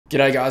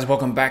G'day guys,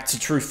 welcome back to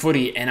True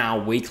Footy and our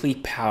weekly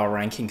power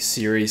ranking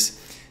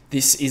series.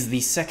 This is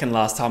the second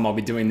last time I'll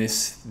be doing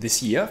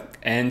this year,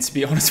 and to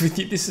be honest with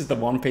you, this is the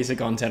one piece of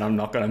content I'm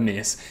not going to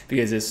miss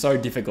because it's so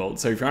difficult.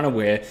 So if you're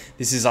unaware,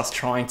 this is us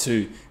trying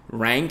to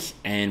rank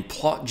and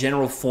plot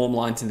general form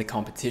lines in the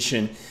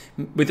competition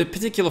with a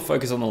particular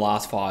focus on the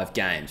last 5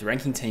 games,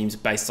 ranking teams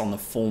based on the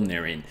form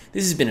they're in.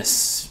 This has been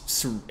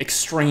an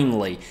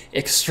extremely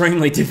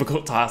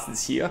difficult task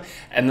this year,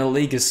 and the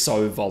league is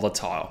so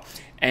volatile.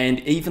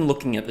 And even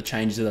looking at the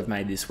changes that I've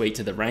made this week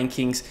to the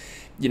rankings,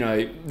 you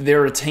know,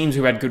 there are teams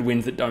who had good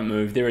wins that don't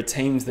move. There are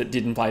teams that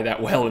didn't play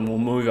that well and will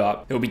move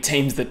up. There will be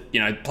teams that, you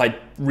know, played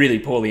really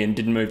poorly and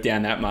didn't move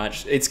down that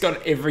much. It's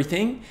got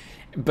everything,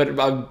 but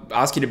I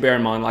ask you to bear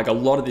in mind, like, a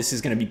lot of this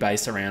is going to be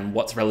based around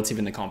what's relative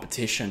in the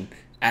competition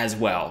as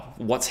well.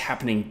 What's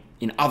happening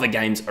in other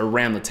games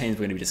around the teams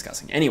we're going to be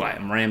discussing. Anyway,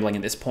 I'm rambling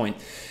at this point.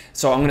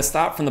 So I'm going to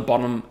start from the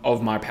bottom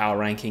of my power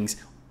rankings,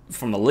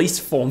 from the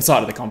least form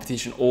side of the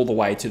competition all the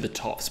way to the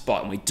top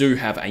spot. And we do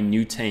have a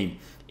new team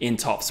in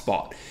top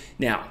spot.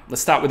 Now, let's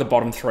start with the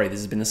bottom 3. This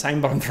has been the same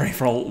bottom 3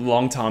 for a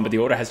long time, but the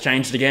order has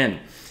changed again.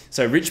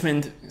 So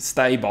Richmond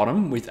stay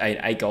bottom with an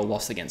 8-goal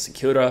loss against St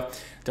Kilda.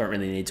 Don't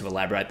really need to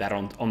elaborate that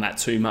on that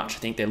too much. I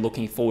think they're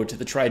looking forward to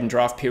the trade and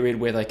draft period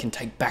where they can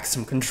take back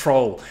some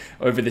control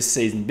over this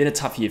season. Been a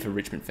tough year for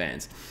Richmond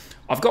fans.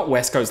 I've got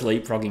West Coast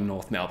leapfrogging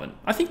North Melbourne.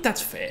 I think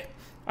that's fair.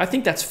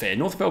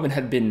 North Melbourne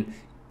had been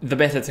the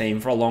better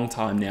team for a long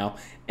time now,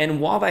 and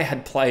while they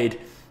had played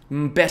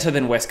better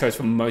than West Coast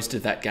for most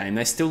of that game,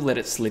 they still let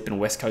it slip, and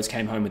West Coast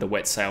came home with a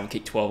wet sail and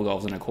kicked 12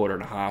 goals in a quarter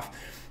and a half.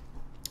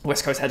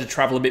 West Coast had to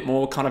travel a bit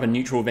more, kind of a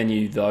neutral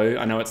venue though.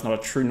 I know it's not a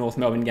true North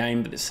Melbourne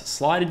game, but there's a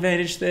slight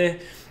advantage there.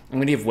 I'm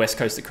going to give West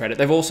Coast the credit.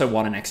 They've also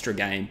won an extra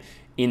game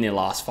in their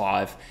last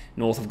 5.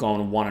 North have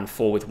gone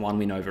 1-4 with 1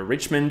 win over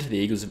Richmond. The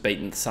Eagles have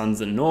beaten the Suns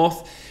and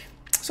North.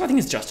 So I think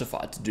it's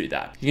justified to do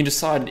that. You can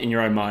decide in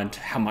your own mind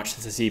how much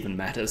this even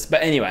matters.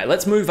 But anyway,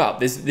 let's move up.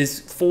 There's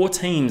 4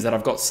 teams that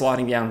I've got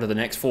sliding down to the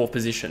next 4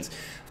 positions.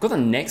 I've got the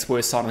next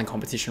worst side of the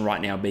competition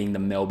right now being the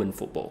Melbourne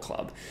Football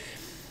Club.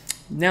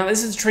 Now,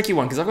 this is a tricky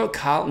one because I've got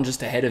Carlton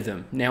just ahead of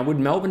them. Now, would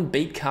Melbourne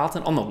beat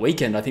Carlton on the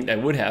weekend? I think they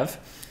would have.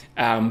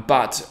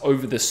 But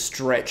over the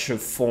stretch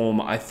of form,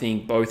 I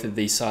think both of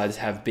these sides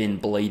have been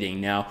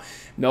bleeding. Now,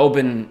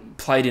 Melbourne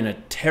played in a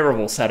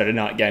terrible Saturday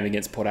night game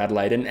against Port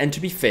Adelaide, and to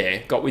be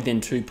fair, got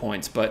within 2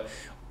 points. But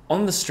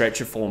on the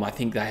stretch of form, I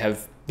think they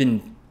have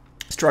been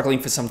struggling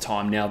for some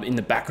time now. In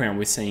the background,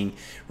 we're seeing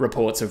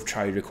reports of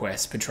trade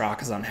requests.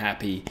 Petrarca's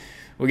unhappy.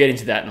 We'll get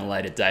into that in a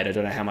later date. I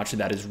don't know how much of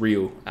that is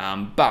real.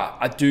 But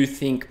I do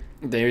think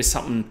there is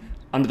something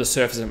under the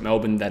surface at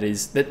Melbourne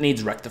that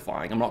needs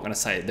rectifying. I'm not going to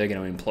say they're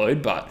going to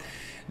implode, but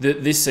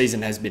this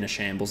season has been a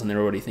shambles, and they're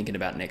already thinking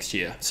about next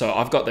year. So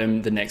I've got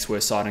them the next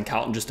worst side, and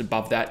Carlton just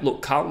above that.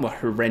 Look, Carlton were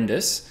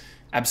horrendous,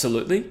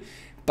 absolutely.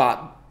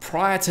 But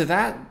prior to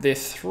that, their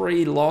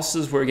 3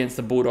 losses were against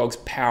the Bulldogs,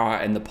 Power,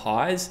 and the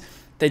Pies.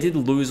 They did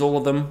lose all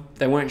of them.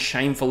 They weren't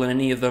shameful in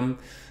any of them.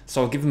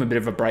 So I'll give them a bit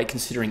of a break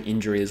considering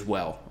injury as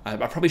well. I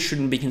probably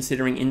shouldn't be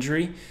considering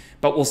injury,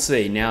 but we'll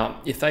see.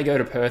 Now, if they go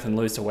to Perth and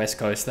lose to West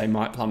Coast, they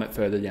might plummet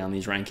further down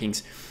these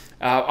rankings.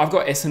 I've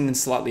got Essendon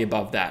slightly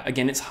above that.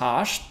 Again, it's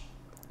harsh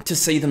to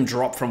see them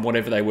drop from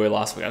whatever they were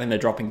last week. I think they're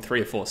dropping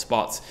 3 or 4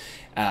 spots.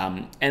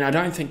 And I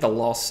don't think the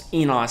loss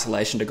in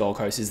isolation to Gold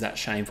Coast is that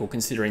shameful,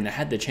 considering they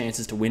had the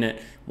chances to win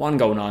it. 1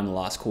 goal 9 in the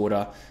last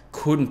quarter,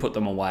 couldn't put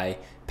them away,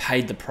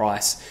 paid the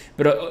price.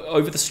 But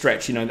over the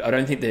stretch, you know, I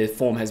don't think their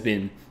form has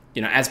been,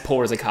 you know, as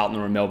poor as a Carlton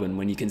or a Melbourne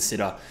when you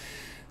consider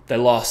they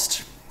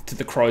lost to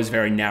the Crows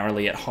very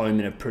narrowly at home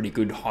in a pretty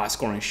good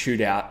high-scoring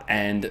shootout,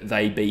 and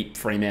they beat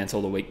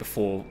Fremantle the week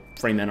before.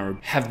 Fremantle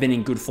have been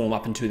in good form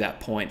up until that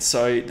point.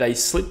 So they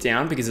slipped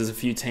down because there's a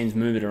few teams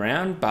moving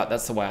around, but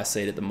that's the way I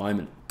see it at the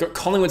moment. Got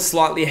Collingwood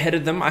slightly ahead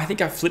of them. I think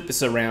I flipped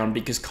this around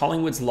because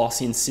Collingwood's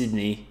loss in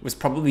Sydney was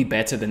probably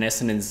better than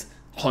Essendon's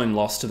home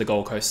loss to the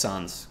Gold Coast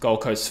Suns.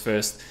 Gold Coast's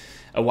first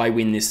away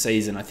win this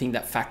season. I think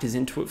that factors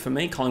into it for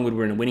me. Collingwood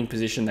were in a winning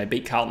position. They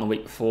beat Carlton the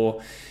week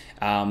before.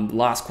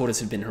 Last quarters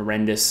have been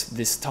horrendous.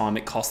 This time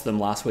it cost them.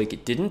 Last week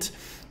it didn't.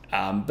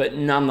 But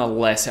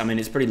nonetheless, I mean,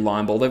 it's pretty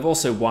line ball. They've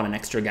also won an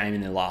extra game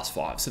in their last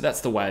 5. So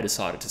that's the way I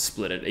decided to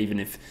split it. Even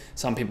if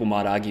some people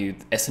might argue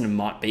Essendon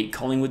might beat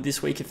Collingwood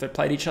this week if they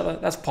played each other.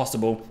 That's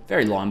possible.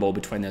 Very line ball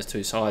between those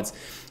 2 sides.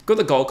 Got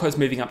the Gold Coast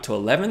moving up to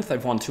 11th.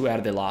 They've won 2 out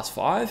of their last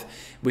 5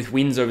 with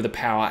wins over the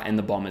Power and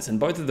the Bombers. And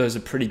both of those are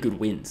pretty good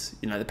wins.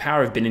 You know, the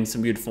Power have been in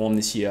some good form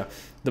this year.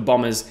 The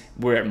Bombers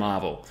were at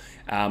Marvel.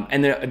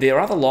 And their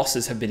other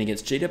losses have been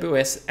against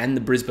GWS and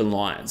the Brisbane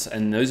Lions.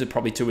 And those are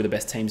probably 2 of the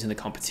best teams in the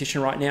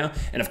competition right now.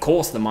 And of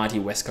course, the mighty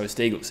West Coast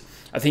Eagles.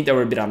 I think they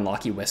were a bit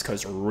unlucky. West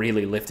Coast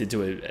really lifted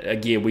to a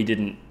gear we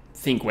didn't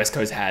think West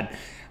Coast had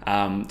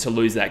to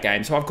lose that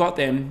game. So I've got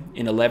them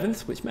in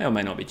 11th, which may or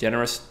may not be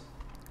generous.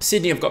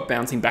 Sydney have got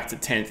bouncing back to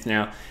 10th.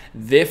 Now,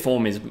 their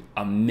form is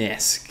a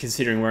mess,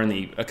 considering we're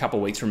only a couple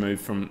of weeks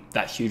removed from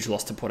that huge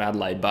loss to Port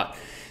Adelaide. But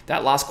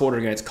that last quarter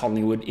against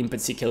Collingwood, in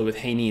particular with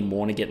Heaney and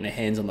Warner getting their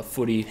hands on the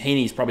footy,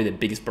 Heaney's probably the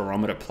biggest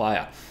barometer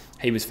player.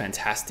 He was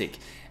fantastic.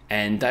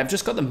 And they've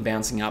just got them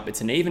bouncing up.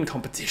 It's an even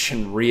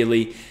competition,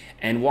 really.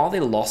 And while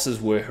their losses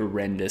were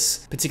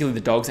horrendous, particularly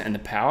the Dogs and the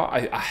Power,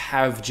 I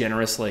have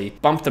generously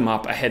bumped them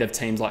up ahead of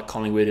teams like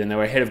Collingwood, and they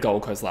were ahead of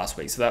Gold Coast last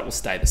week, so that will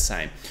stay the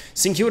same.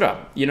 St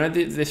Kilda, you know,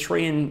 they're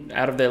 3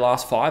 out of their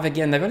last 5.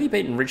 Again, they've only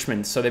beaten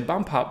Richmond, so they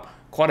bump up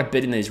quite a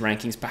bit in these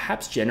rankings,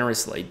 perhaps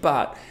generously,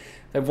 but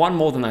they've won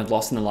more than they've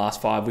lost in the last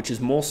 5, which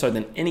is more so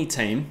than any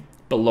team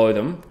below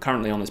them,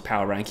 currently on this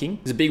power ranking.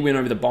 There's a big win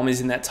over the Bombers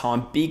in that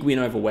time, big win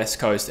over West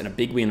Coast, and a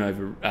big win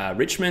over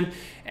Richmond.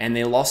 And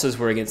their losses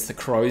were against the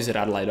Crows at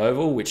Adelaide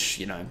Oval, which,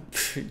 you know,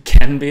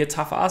 can be a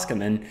tough ask. And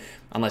then,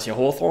 unless you're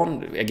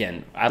Hawthorn,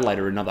 again, Adelaide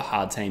are another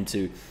hard team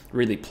to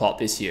really plot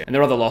this year. And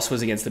their other loss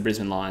was against the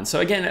Brisbane Lions.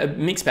 So again, a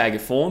mixed bag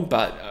of form,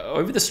 but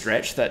over the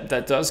stretch,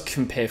 that does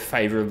compare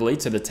favourably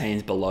to the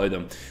teams below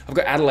them. I've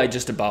got Adelaide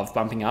just above,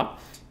 bumping up.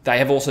 They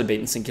have also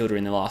beaten St Kilda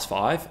in the last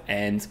 5,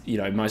 and, you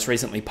know, most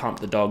recently pumped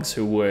the Dogs,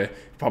 who were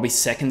probably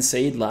 2nd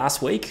seed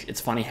last week.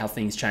 It's funny how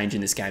things change in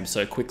this game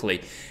so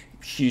quickly.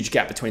 Huge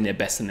gap between their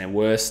best and their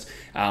worst.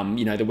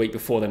 You know, the week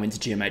before they went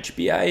to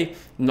GMHBA.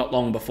 Not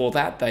long before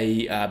that,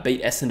 they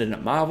beat Essendon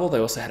at Marvel. They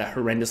also had a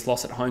horrendous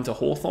loss at home to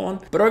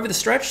Hawthorn. But over the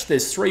stretch,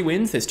 there's 3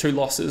 wins, there's 2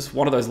 losses.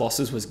 One of those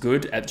losses was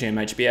good at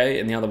GMHBA,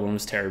 and the other one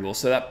was terrible.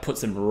 So that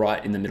puts them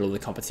right in the middle of the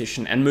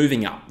competition and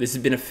moving up. This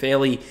has been a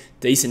fairly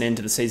decent end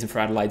to the season for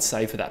Adelaide,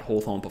 save for that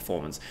Hawthorn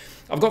performance.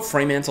 I've got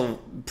Fremantle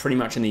pretty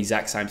much in the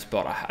exact same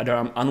spot.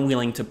 I'm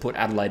unwilling to put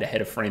Adelaide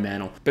ahead of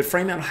Fremantle. But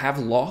Fremantle have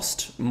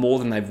lost more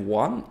than they've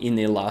won in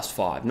their last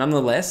 5.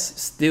 Nonetheless,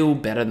 still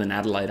better than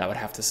Adelaide, I would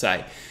have to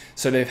say.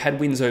 So they've had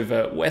wins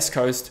over West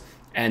Coast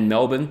and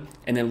Melbourne,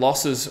 and their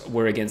losses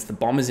were against the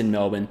Bombers in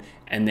Melbourne,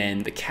 and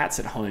then the Cats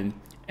at home,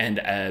 and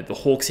the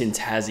Hawks in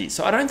Tassie.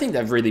 So I don't think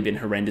they've really been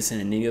horrendous in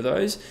any of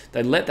those.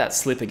 They let that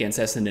slip against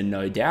Essendon,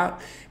 no doubt,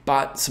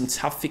 but some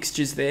tough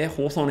fixtures there.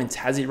 Hawthorn in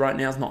Tassie right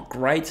now is not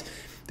great.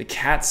 The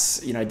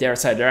Cats, you know, dare I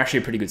say, they're actually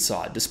a pretty good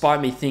side,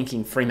 despite me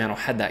thinking Fremantle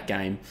had that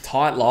game.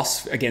 Tight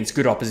loss against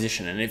good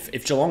opposition. And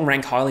if Geelong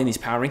rank highly in these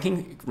power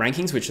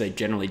rankings, which they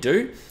generally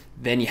do,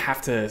 then you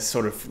have to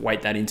sort of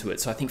weight that into it.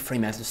 So I think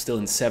Fremantle's still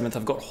in 7th.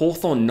 I've got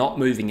Hawthorn not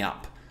moving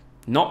up.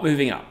 Not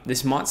moving up.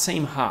 This might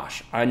seem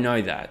harsh, I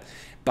know that.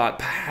 But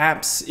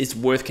perhaps it's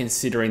worth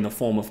considering the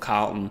form of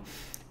Carlton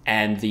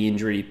and the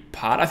injury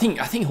part. I think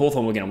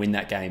Hawthorn were going to win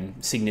that game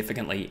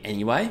significantly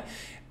anyway.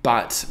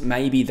 But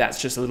maybe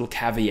that's just a little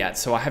caveat.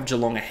 So I have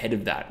Geelong ahead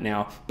of that.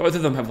 Now, both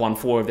of them have won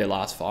 4 of their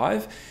last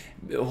 5.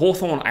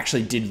 Hawthorn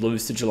actually did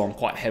lose to Geelong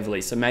quite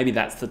heavily, so maybe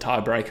that's the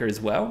tiebreaker as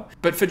well.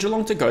 But for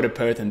Geelong to go to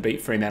Perth and beat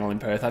Fremantle in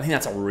Perth, I think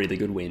that's a really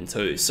good win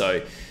too.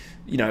 So,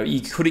 you know, you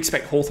could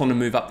expect Hawthorn to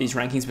move up these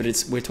rankings, but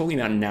we're talking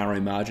about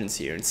narrow margins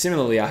here. And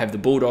similarly, I have the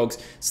Bulldogs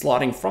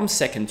sliding from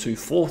 2nd to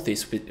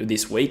 4th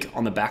this week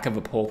on the back of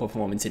a poor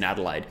performance in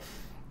Adelaide.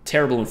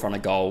 Terrible in front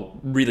of goal,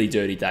 really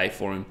dirty day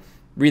for him.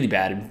 Really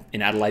bad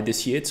in Adelaide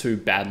this year, 2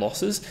 bad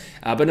losses.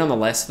 But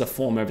nonetheless, the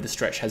form over the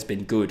stretch has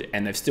been good,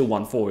 and they've still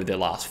won 4 of their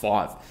last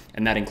 5.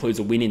 And that includes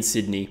a win in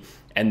Sydney,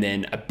 and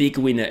then a big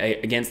win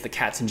against the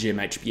Cats in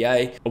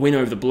GMHBA, a win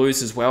over the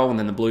Blues as well, and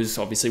then the Blues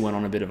obviously went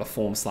on a bit of a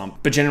form slump.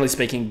 But generally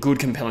speaking, good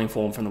compelling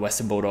form from the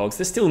Western Bulldogs.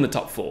 They're still in the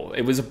top 4.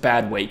 It was a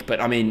bad week,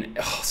 but I mean,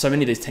 so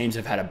many of these teams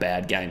have had a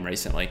bad game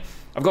recently.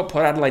 I've got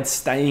Port Adelaide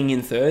staying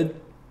in 3rd.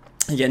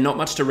 Yeah, not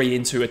much to read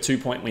into a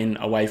 2-point win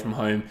away from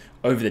home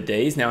over the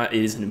D's. Now, it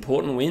is an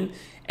important win,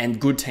 and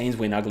good teams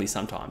win ugly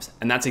sometimes.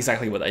 And that's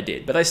exactly what they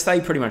did. But they stay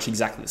pretty much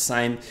exactly the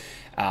same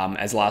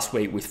as last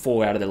week, with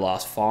 4 out of their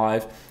last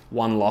 5.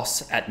 1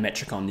 loss at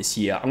Metricon this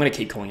year. I'm going to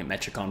keep calling it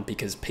Metricon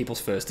because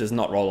People's First does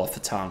not roll off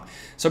the tongue.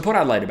 So Port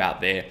Adelaide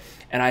about there.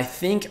 And I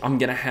think I'm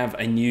going to have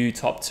a new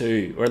top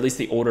 2, or at least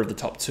the order of the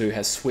top 2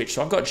 has switched.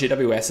 So I've got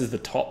GWS as the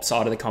top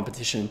side of the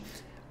competition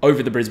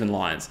over the Brisbane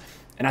Lions.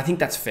 And I think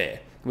that's fair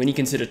when you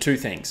consider 2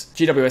 things.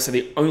 GWS are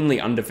the only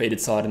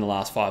undefeated side in the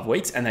last 5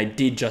 weeks, and they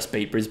did just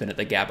beat Brisbane at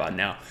the Gabba.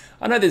 Now,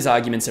 I know there's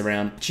arguments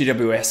around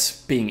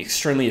GWS being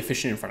extremely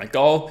efficient in front of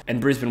goal,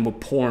 and Brisbane were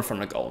poor in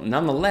front of goal.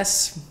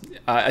 Nonetheless,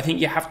 I think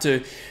you have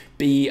to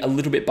be a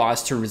little bit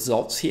biased to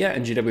results here,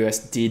 and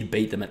GWS did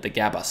beat them at the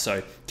Gabba.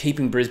 So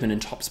keeping Brisbane in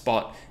top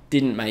spot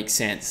didn't make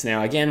sense.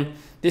 Now, again,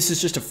 this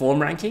is just a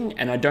form ranking,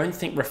 and I don't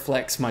think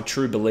reflects my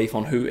true belief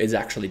on who is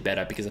actually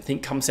better, because I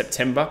think come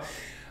September,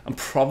 I'm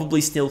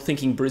probably still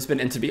thinking Brisbane,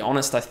 and to be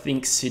honest, I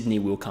think Sydney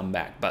will come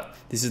back. But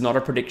this is not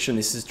a prediction.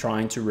 This is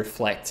trying to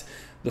reflect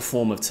the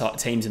form of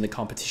teams in the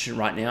competition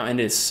right now, and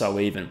it is so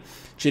even.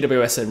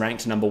 GWS are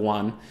ranked number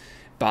 1,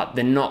 but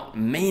they're not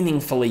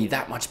meaningfully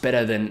that much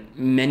better than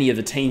many of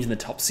the teams in the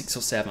top 6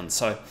 or 7.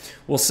 So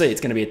we'll see. It's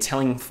going to be a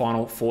telling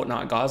final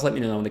fortnight, guys. Let me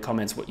know in the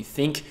comments what you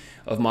think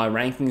of my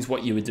rankings,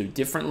 what you would do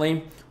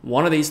differently.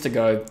 1 of these to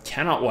go.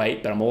 Cannot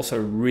wait, but I'm also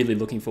really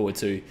looking forward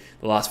to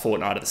the last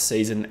fortnight of the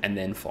season and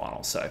then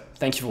final. So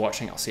thank you for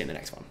watching. I'll see you in the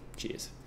next one. Cheers.